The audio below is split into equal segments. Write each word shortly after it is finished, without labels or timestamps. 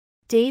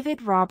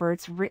David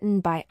Roberts,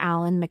 written by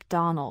Alan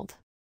MacDonald.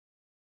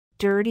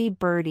 Dirty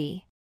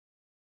Bertie.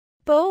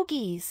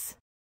 Bogeys.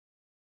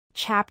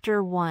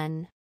 Chapter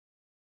 1.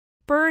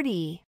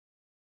 Bertie.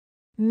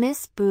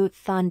 Miss Boot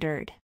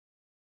thundered.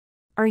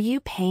 Are you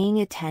paying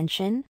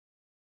attention?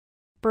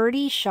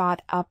 Bertie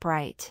shot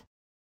upright.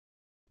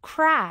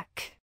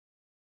 Crack!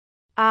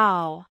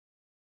 Ow!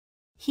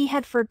 He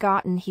had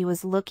forgotten he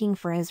was looking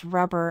for his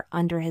rubber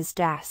under his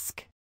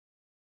desk.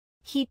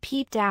 He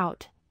peeped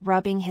out,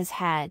 rubbing his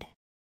head.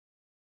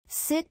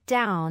 Sit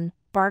down,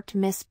 barked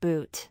Miss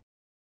Boot.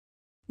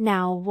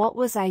 Now what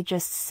was I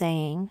just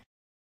saying?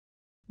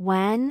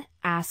 When?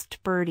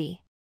 Asked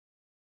Bertie.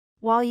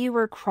 While you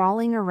were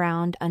crawling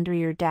around under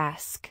your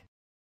desk.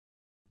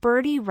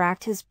 Bertie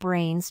racked his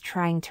brains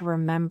trying to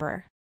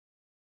remember.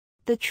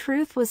 The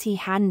truth was he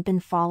hadn't been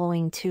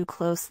following too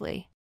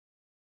closely.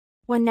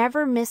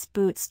 Whenever Miss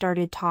Boot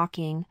started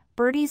talking,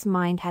 Bertie's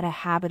mind had a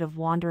habit of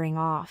wandering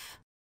off.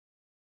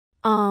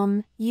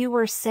 You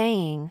were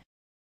saying.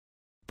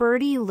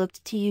 Bertie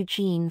looked to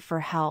Eugene for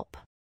help.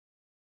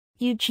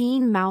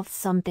 Eugene mouthed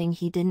something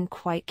he didn't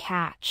quite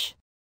catch.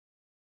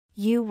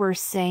 You were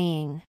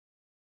saying.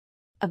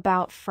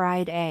 About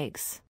fried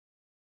eggs.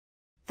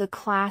 The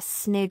class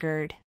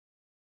sniggered.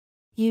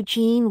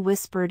 Eugene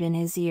whispered in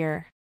his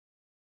ear.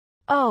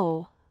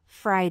 Oh,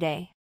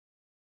 Friday.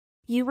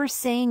 You were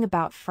saying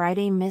about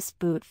Friday. Miss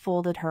Boot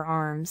folded her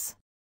arms.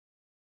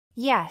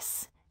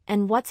 Yes,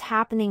 and what's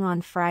happening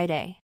on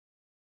Friday?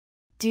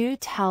 Do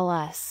tell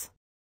us.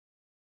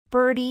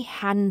 Bertie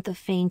hadn't the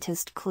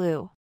faintest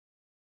clue.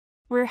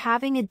 We're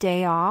having a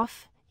day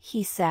off,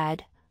 he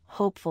said,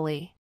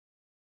 hopefully.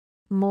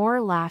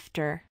 More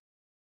laughter.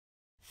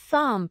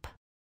 Thump!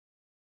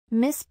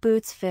 Miss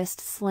Boot's fist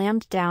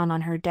slammed down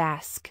on her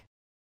desk.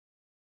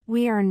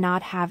 We are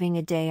not having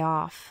a day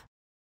off.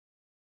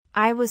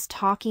 I was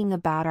talking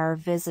about our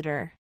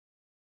visitor.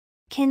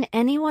 Can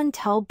anyone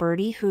tell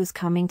Bertie who's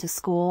coming to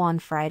school on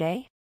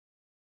Friday?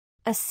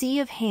 A sea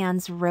of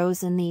hands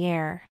rose in the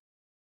air.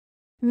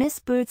 Miss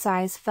Boot's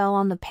eyes fell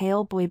on the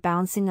pale boy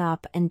bouncing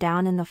up and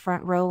down in the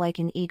front row like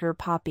an eager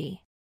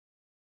puppy.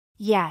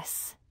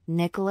 Yes,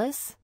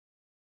 Nicholas?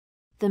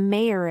 The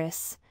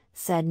mayoress,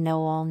 said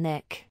Noel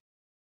Nick.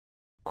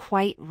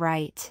 Quite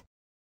right.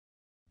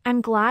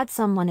 I'm glad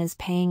someone is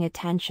paying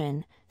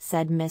attention,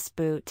 said Miss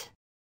Boot.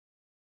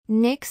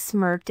 Nick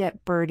smirked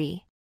at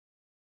Bertie.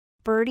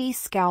 Bertie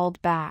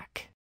scowled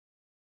back.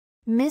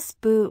 Miss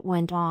Boot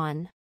went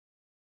on.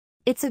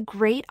 It's a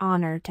great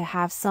honor to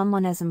have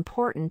someone as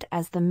important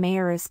as the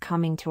mayoress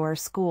coming to our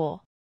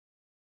school.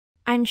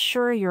 I'm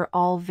sure you're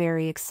all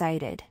very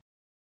excited.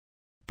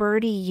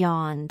 Bertie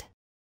yawned.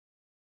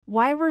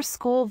 Why were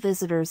school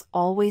visitors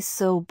always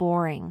so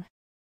boring?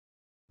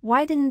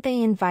 Why didn't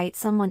they invite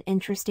someone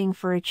interesting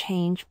for a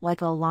change, like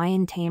a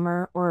lion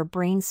tamer or a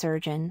brain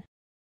surgeon?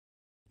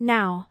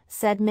 Now,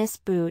 said Miss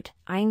Boot,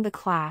 eyeing the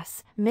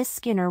class, Miss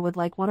Skinner would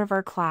like one of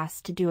our class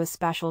to do a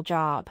special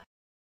job.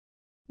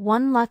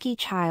 One lucky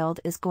child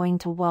is going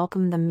to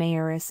welcome the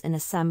mayoress in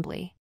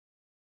assembly.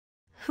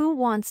 Who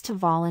wants to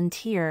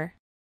volunteer?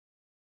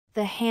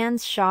 The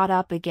hands shot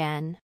up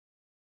again.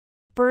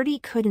 Bertie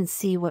couldn't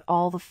see what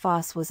all the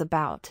fuss was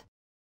about.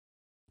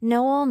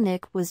 Noel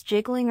Nick was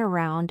jiggling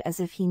around as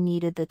if he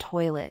needed the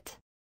toilet.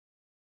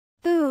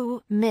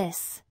 Ooh,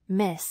 miss.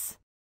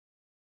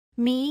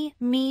 Me,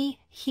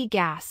 he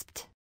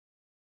gasped.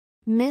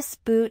 Miss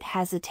Boot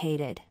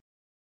hesitated.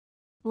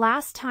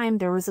 Last time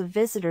there was a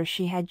visitor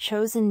she had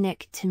chosen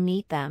Nick to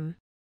meet them.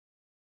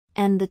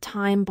 And the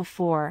time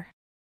before.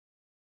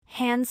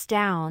 Hands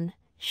down,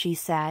 she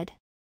said.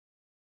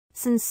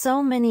 Since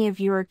so many of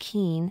you are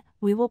keen,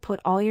 we will put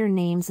all your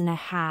names in a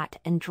hat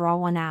and draw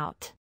one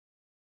out.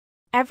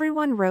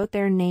 Everyone wrote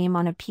their name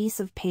on a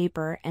piece of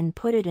paper and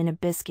put it in a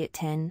biscuit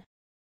tin.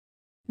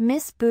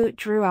 Miss Boot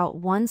drew out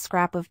one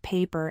scrap of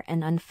paper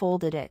and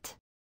unfolded it.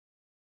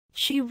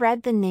 She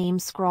read the name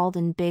scrawled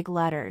in big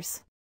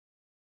letters.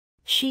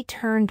 She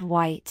turned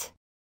white.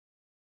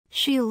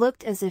 She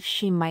looked as if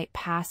she might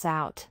pass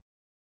out.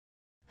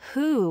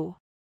 Who?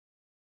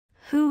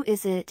 Who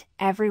is it?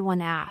 Everyone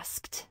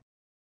asked.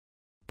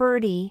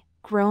 Bertie,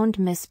 groaned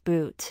Miss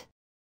Boot.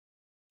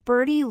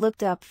 Bertie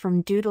looked up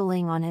from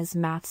doodling on his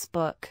maths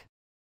book.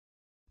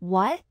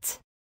 What?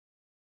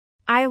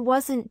 I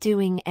wasn't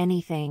doing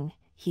anything,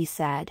 he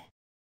said.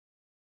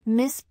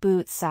 Miss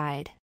Boot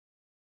sighed.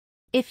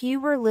 If you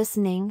were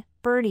listening,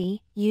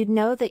 Bertie, you'd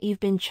know that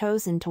you've been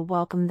chosen to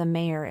welcome the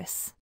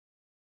mayoress.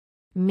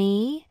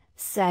 Me?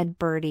 Said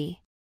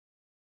Bertie.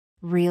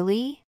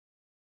 Really?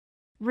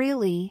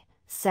 Really,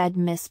 said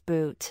Miss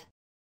Boot.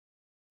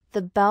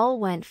 The bell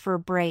went for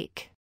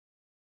break.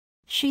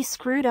 She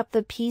screwed up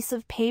the piece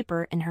of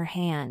paper in her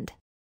hand.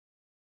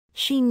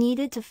 She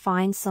needed to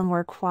find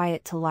somewhere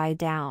quiet to lie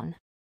down.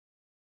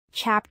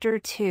 Chapter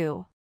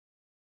 2.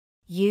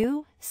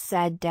 You,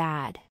 said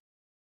Dad.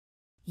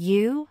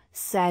 You,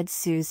 said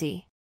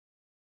Susie.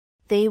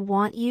 They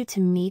want you to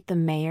meet the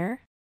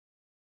mayor?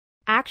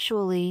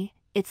 Actually,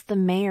 it's the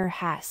Mayor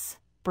Hess,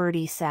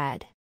 Bertie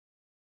said.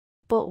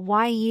 But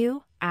why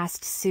you?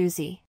 Asked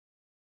Susie.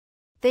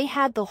 They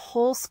had the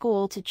whole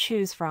school to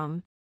choose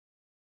from.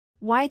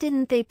 Why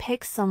didn't they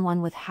pick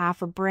someone with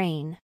half a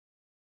brain?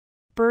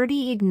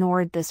 Bertie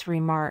ignored this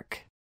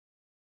remark.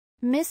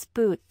 Miss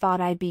Boot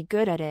thought I'd be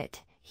good at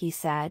it, he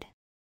said.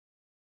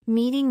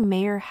 Meeting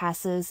Mayor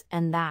Hesses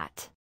and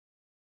that.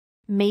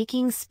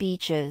 Making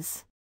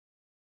speeches.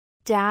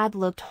 Dad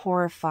looked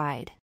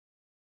horrified.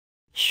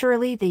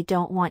 Surely they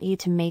don't want you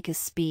to make a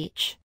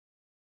speech.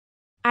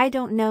 I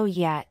don't know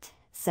yet,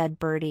 said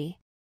Bertie.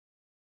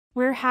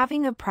 We're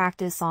having a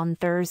practice on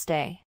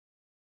Thursday.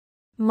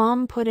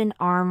 Mom put an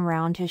arm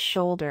round his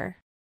shoulder.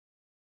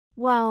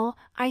 Well,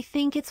 I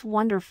think it's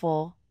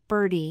wonderful,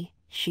 Bertie,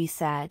 she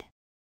said.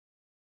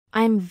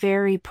 I'm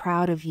very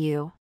proud of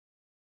you.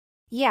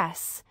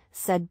 Yes,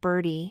 said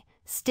Bertie,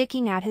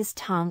 sticking out his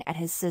tongue at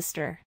his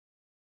sister.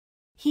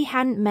 He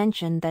hadn't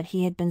mentioned that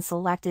he had been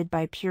selected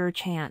by pure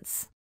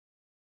chance.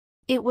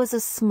 It was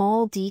a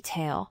small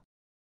detail.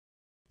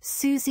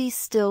 Susie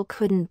still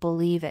couldn't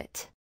believe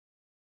it.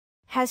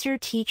 Has your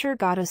teacher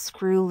got a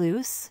screw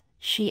loose?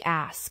 She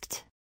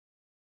asked.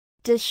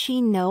 Does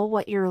she know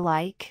what you're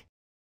like?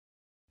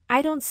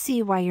 I don't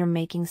see why you're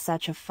making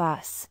such a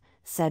fuss,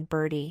 said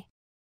Bertie.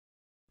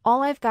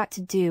 All I've got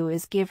to do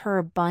is give her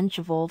a bunch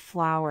of old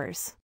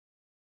flowers.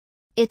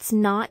 It's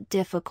not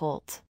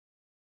difficult.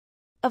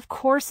 Of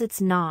course it's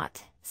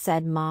not,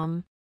 said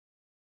Mom.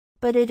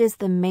 But it is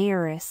the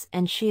mayoress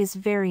and she is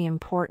very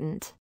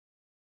important.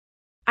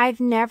 I've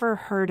never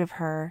heard of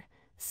her,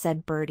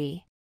 said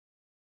Bertie.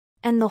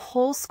 And the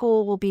whole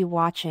school will be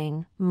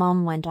watching,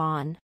 Mom went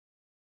on.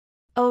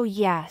 Oh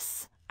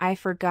yes, I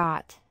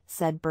forgot,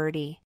 said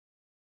Bertie.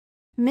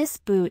 Miss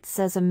Boot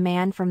says a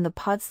man from the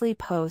Pudsley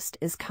Post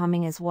is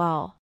coming as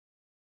well.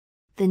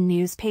 The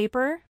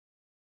newspaper?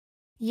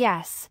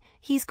 Yes,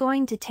 he's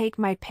going to take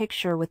my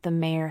picture with the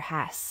Mayor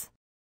Hess.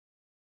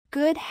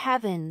 Good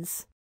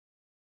heavens!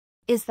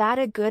 Is that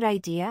a good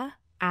idea?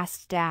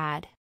 Asked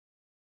Dad.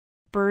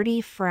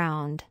 Bertie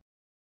frowned.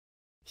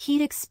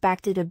 He'd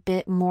expected a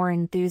bit more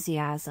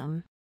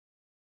enthusiasm.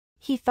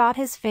 He thought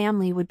his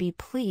family would be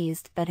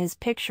pleased that his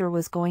picture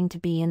was going to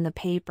be in the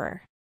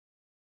paper.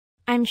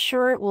 I'm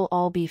sure it will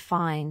all be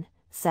fine,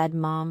 said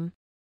Mom.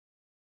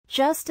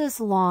 Just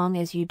as long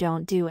as you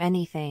don't do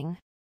anything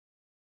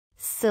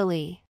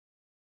silly.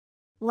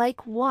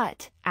 Like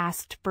what?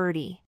 Asked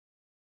Bertie.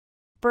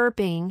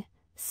 Burping,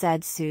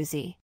 said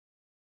Susie.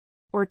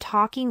 Or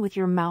talking with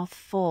your mouth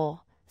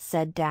full,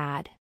 said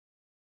Dad.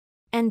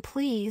 And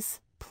please,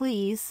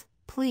 please,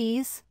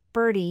 please,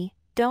 Bertie,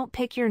 don't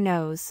pick your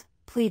nose,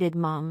 pleaded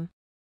Mom.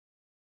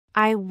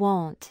 I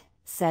won't,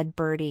 said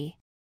Bertie.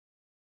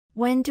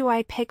 When do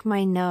I pick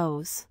my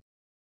nose?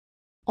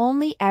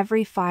 Only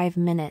every 5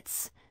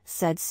 minutes,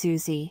 said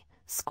Susie,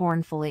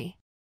 scornfully.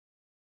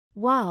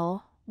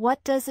 Well,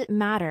 what does it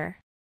matter?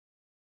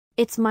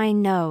 It's my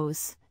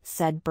nose,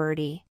 said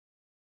Bertie.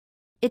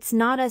 It's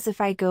not as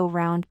if I go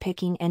round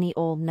picking any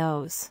old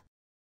nose.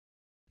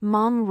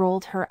 Mom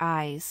rolled her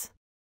eyes.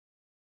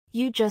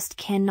 You just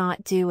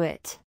cannot do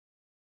it.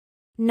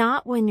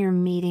 Not when you're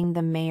meeting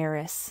the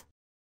mayoress.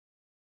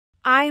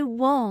 I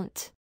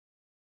won't.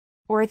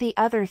 Or the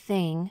other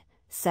thing,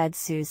 said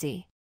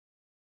Susie.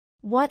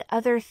 What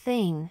other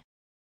thing?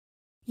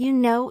 You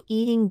know,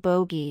 eating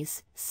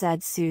bogeys,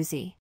 said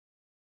Susie.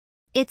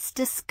 It's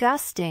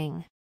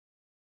disgusting.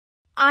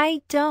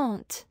 I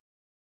don't.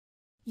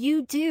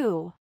 You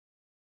do.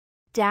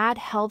 Dad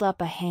held up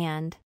a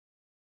hand.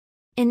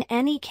 In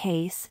any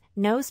case,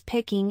 nose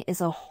picking is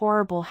a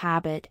horrible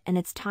habit and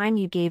it's time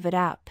you gave it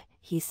up,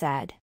 he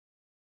said.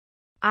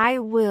 I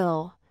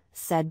will,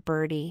 said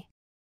Bertie.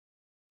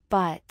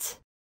 But.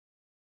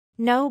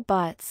 No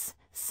buts,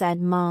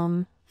 said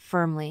Mom,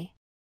 firmly.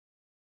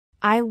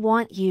 I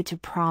want you to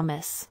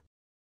promise.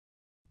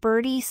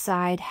 Bertie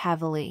sighed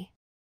heavily.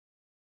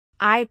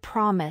 I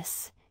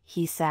promise,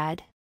 he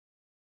said.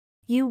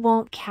 You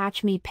won't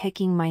catch me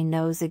picking my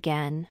nose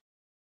again.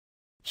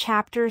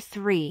 Chapter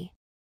 3.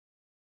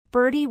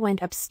 Bertie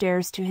went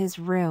upstairs to his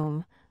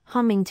room,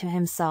 humming to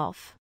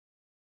himself.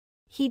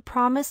 He'd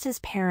promised his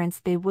parents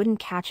they wouldn't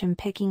catch him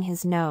picking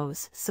his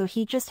nose, so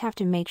he'd just have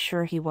to make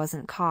sure he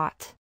wasn't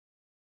caught.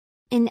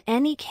 In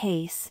any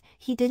case,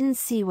 he didn't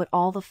see what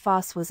all the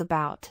fuss was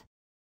about.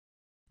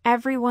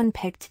 Everyone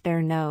picked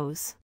their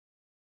nose.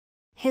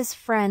 His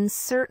friends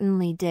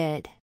certainly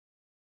did.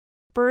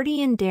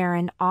 Bertie and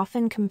Darren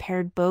often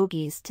compared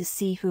bogeys to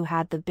see who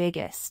had the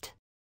biggest.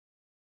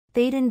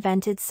 They'd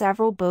invented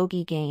several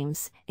bogey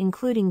games,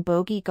 including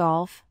bogey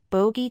golf,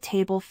 bogey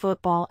table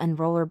football and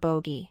roller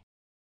bogey.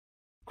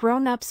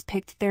 Grown-ups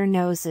picked their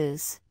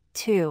noses,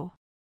 too.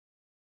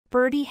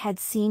 Bertie had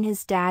seen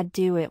his dad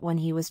do it when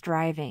he was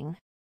driving.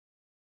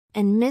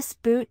 And Miss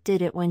Boot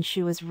did it when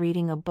she was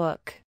reading a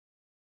book.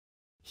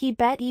 He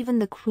bet even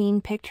the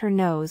Queen picked her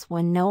nose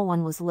when no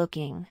one was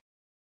looking.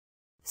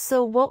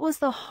 So what was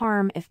the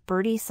harm if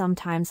Bertie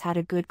sometimes had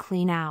a good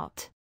clean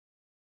out?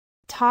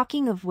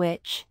 Talking of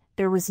which,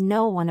 there was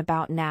no one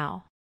about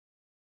now.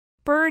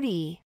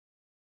 Bertie!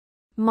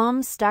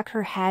 Mom stuck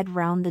her head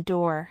round the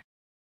door.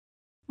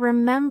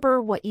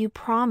 Remember what you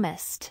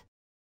promised.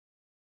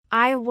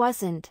 I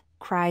wasn't,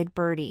 cried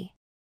Bertie.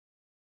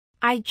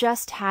 I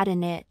just had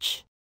an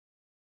itch.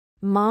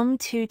 Mum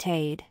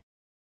tooted.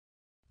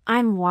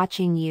 I'm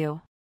watching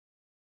you.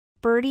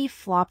 Bertie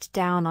flopped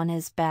down on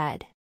his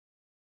bed.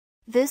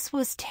 This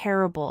was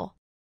terrible.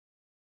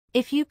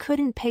 If you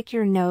couldn't pick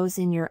your nose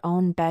in your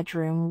own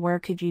bedroom, where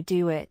could you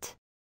do it?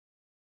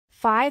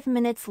 5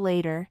 minutes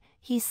later,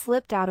 he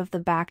slipped out of the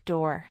back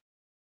door.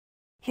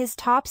 His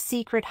top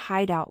secret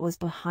hideout was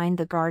behind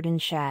the garden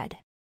shed.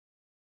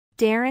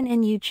 Darren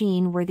and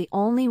Eugene were the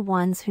only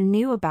ones who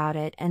knew about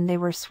it, and they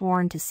were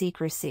sworn to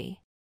secrecy.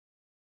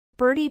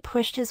 Bertie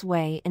pushed his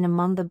way in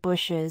among the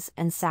bushes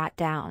and sat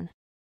down.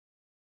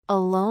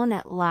 Alone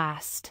at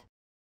last.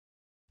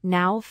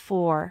 Now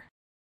for.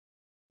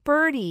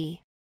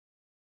 Bertie!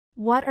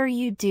 What are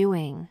you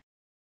doing?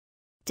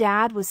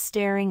 Dad was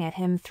staring at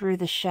him through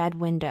the shed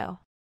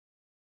window.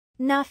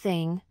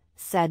 Nothing,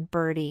 said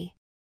Bertie.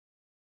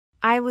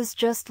 I was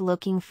just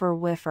looking for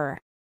Whiffer.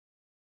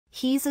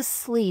 He's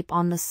asleep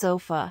on the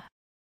sofa.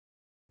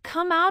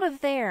 Come out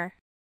of there.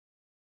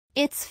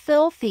 It's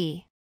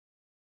filthy.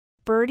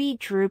 Bertie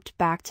drooped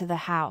back to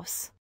the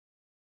house.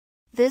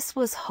 This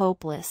was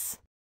hopeless.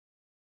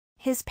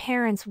 His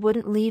parents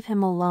wouldn't leave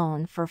him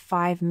alone for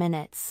 5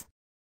 minutes.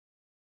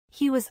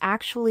 He was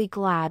actually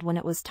glad when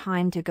it was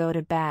time to go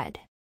to bed.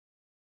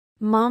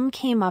 Mum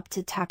came up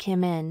to tuck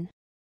him in.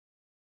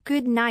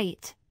 Good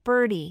night,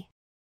 Bertie.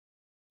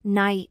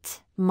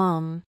 Night,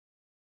 Mum.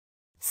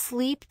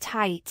 Sleep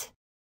tight.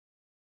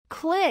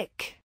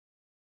 Click!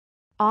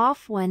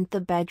 Off went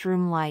the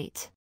bedroom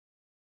light.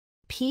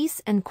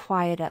 Peace and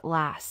quiet at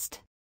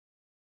last.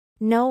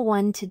 No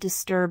one to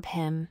disturb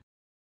him.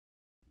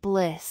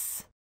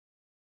 Bliss.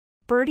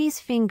 Bertie's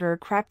finger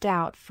crept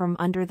out from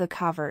under the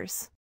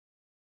covers.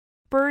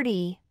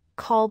 Bertie,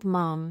 called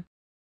Mum.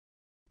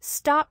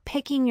 Stop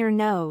picking your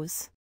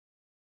nose.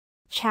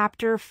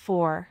 Chapter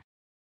 4.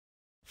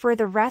 For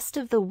the rest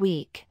of the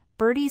week,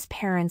 Bertie's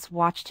parents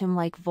watched him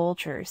like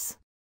vultures.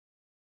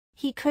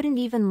 He couldn't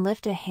even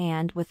lift a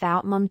hand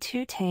without Mum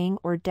tooting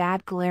or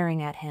Dad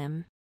glaring at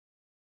him.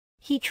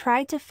 He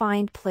tried to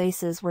find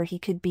places where he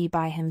could be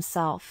by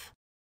himself.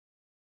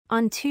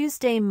 On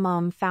Tuesday,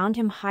 Mum found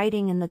him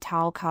hiding in the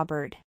towel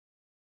cupboard.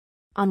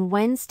 On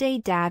Wednesday,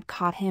 Dad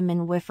caught him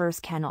in Whiffer's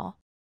kennel.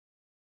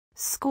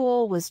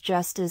 School was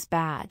just as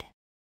bad.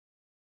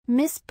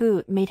 Miss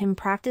Boot made him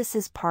practice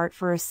his part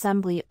for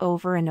assembly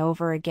over and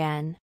over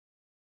again.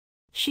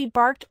 She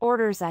barked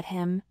orders at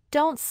him,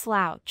 don't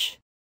slouch.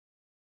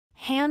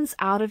 Hands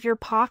out of your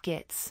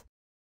pockets.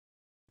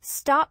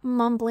 Stop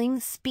mumbling,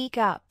 speak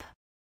up.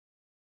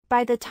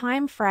 By the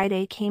time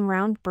Friday came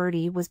round,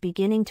 Bertie was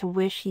beginning to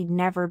wish he'd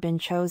never been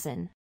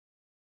chosen.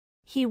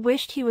 He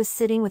wished he was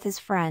sitting with his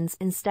friends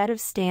instead of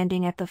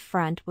standing at the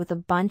front with a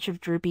bunch of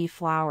droopy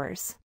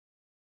flowers.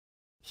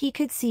 He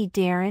could see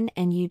Darren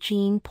and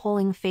Eugene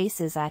pulling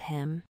faces at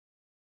him.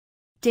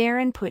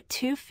 Darren put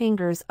 2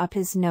 fingers up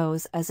his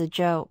nose as a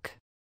joke.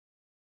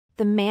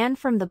 The man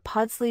from the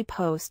Pudsley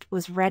Post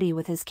was ready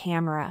with his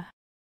camera.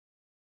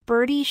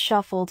 Bertie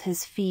shuffled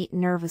his feet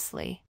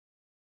nervously.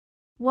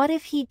 What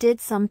if he did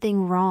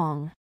something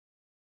wrong?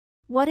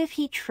 What if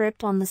he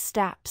tripped on the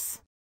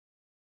steps?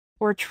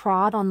 Or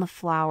trod on the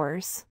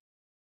flowers?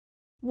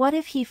 What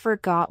if he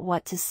forgot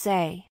what to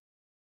say?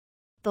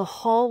 The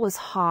hall was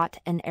hot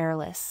and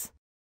airless.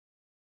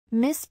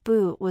 Miss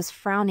Boot was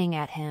frowning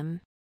at him.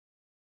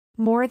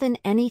 More than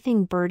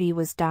anything, Bertie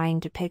was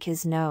dying to pick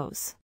his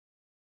nose.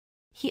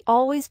 He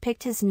always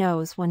picked his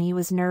nose when he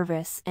was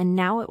nervous, and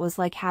now it was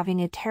like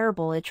having a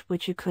terrible itch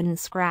which you couldn't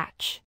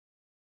scratch.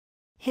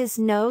 His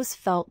nose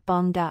felt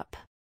bunged up.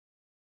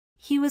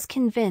 He was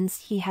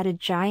convinced he had a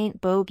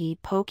giant bogey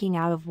poking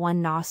out of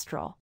one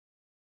nostril.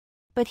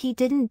 But he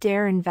didn't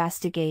dare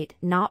investigate,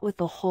 not with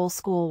the whole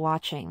school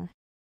watching.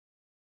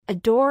 A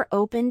door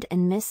opened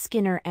and Miss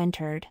Skinner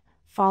entered,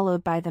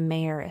 followed by the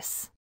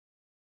mayoress.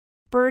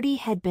 Bertie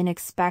had been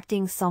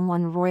expecting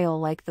someone royal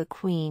like the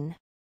Queen.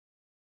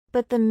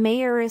 But the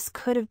mayoress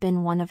could have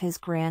been one of his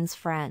grand's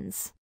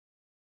friends.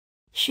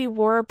 She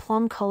wore a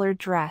plum-colored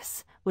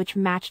dress, which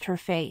matched her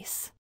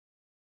face.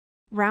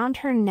 Round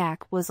her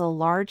neck was a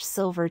large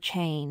silver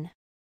chain.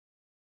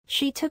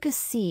 She took a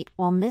seat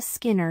while Miss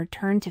Skinner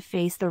turned to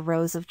face the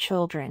rows of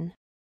children.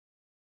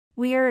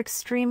 We are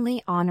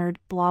extremely honored,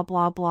 blah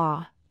blah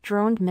blah,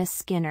 droned Miss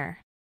Skinner.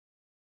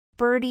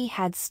 Bertie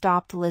had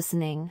stopped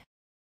listening.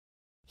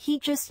 He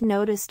just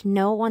noticed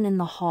no one in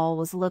the hall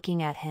was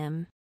looking at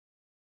him.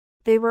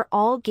 They were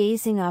all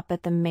gazing up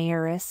at the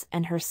mayoress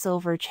and her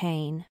silver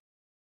chain.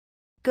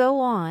 Go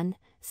on,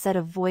 said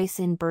a voice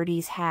in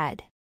Bertie's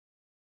head.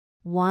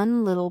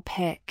 One little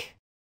pick.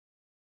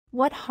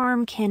 What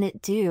harm can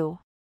it do?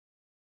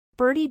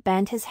 Bertie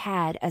bent his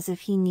head as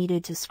if he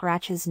needed to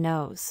scratch his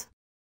nose.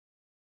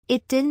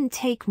 It didn't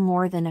take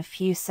more than a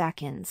few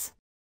seconds.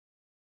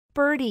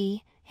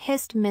 Bertie,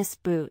 hissed Miss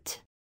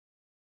Boot.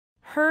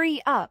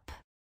 Hurry up.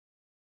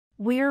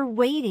 We're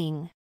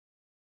waiting.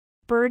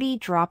 Bertie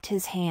dropped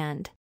his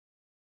hand.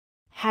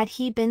 Had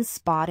he been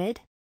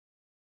spotted?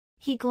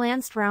 He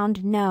glanced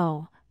round.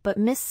 No, but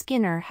Miss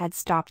Skinner had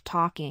stopped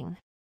talking.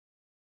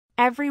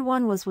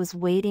 Everyone was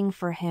waiting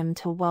for him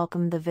to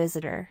welcome the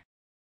visitor.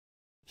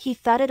 He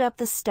thudded up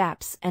the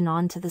steps and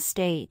onto the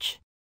stage.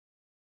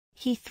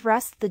 He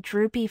thrust the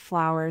droopy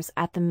flowers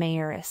at the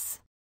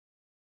mayoress.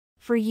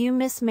 "For you,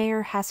 Miss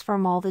Mayor has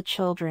from all the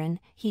children,"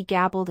 he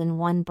gabbled in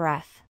one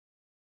breath.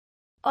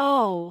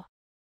 "Oh!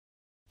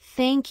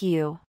 Thank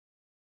you.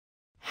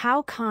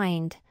 How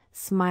kind,"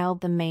 smiled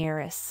the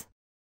mayoress.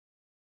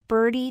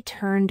 Bertie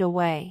turned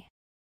away.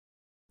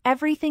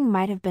 Everything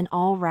might have been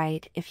all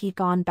right if he'd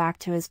gone back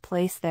to his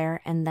place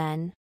there and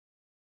then.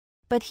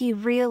 But he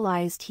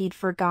realized he'd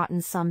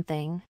forgotten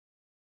something.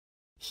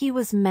 He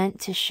was meant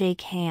to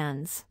shake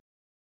hands.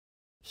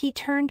 He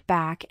turned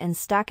back and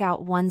stuck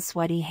out one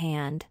sweaty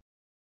hand.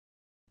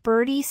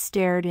 Bertie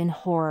stared in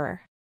horror.